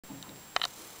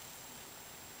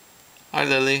Hi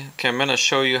Lily. Okay, I'm going to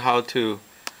show you how to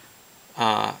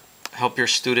help your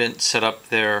student set up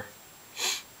their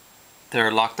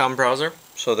lockdown browser.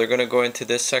 So they're going to go into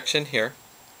this section here.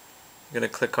 You're going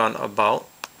to click on About.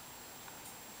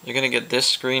 You're going to get this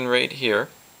screen right here.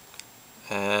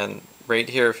 And right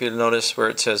here, if you notice where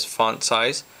it says font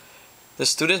size, the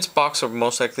student's box will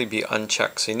most likely be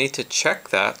unchecked. So you need to check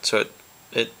that so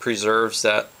it preserves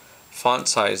that font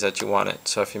size that you want it.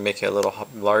 So if you make it a little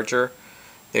larger,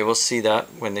 they will see that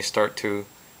when they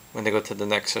go to the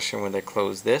next session, when they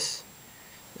close this.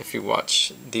 If you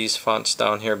watch these fonts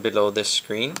down here below this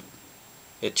screen,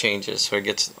 it changes. So it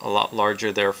gets a lot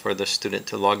larger there for the student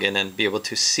to log in and be able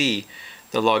to see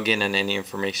the login and any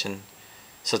information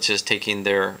such as taking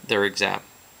their exam.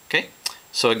 Okay,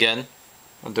 so again,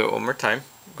 I'll do it one more time.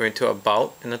 I'm going to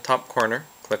About in the top corner,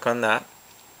 click on that,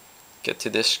 get to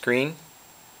this screen,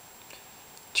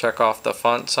 check off the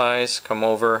font size, come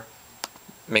over,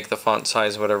 make the font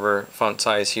size whatever font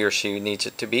size he or she needs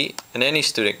it to be, and any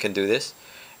student can do this,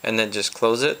 and then just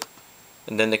close it,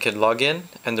 and then they can log in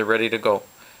and they're ready to go.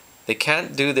 They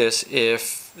can't do this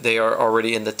if they are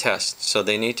already in the test, so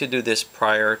they need to do this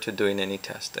prior to doing any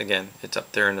test. Again, it's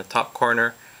up there in the top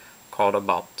corner called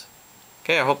About.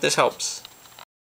 Okay, I hope this helps.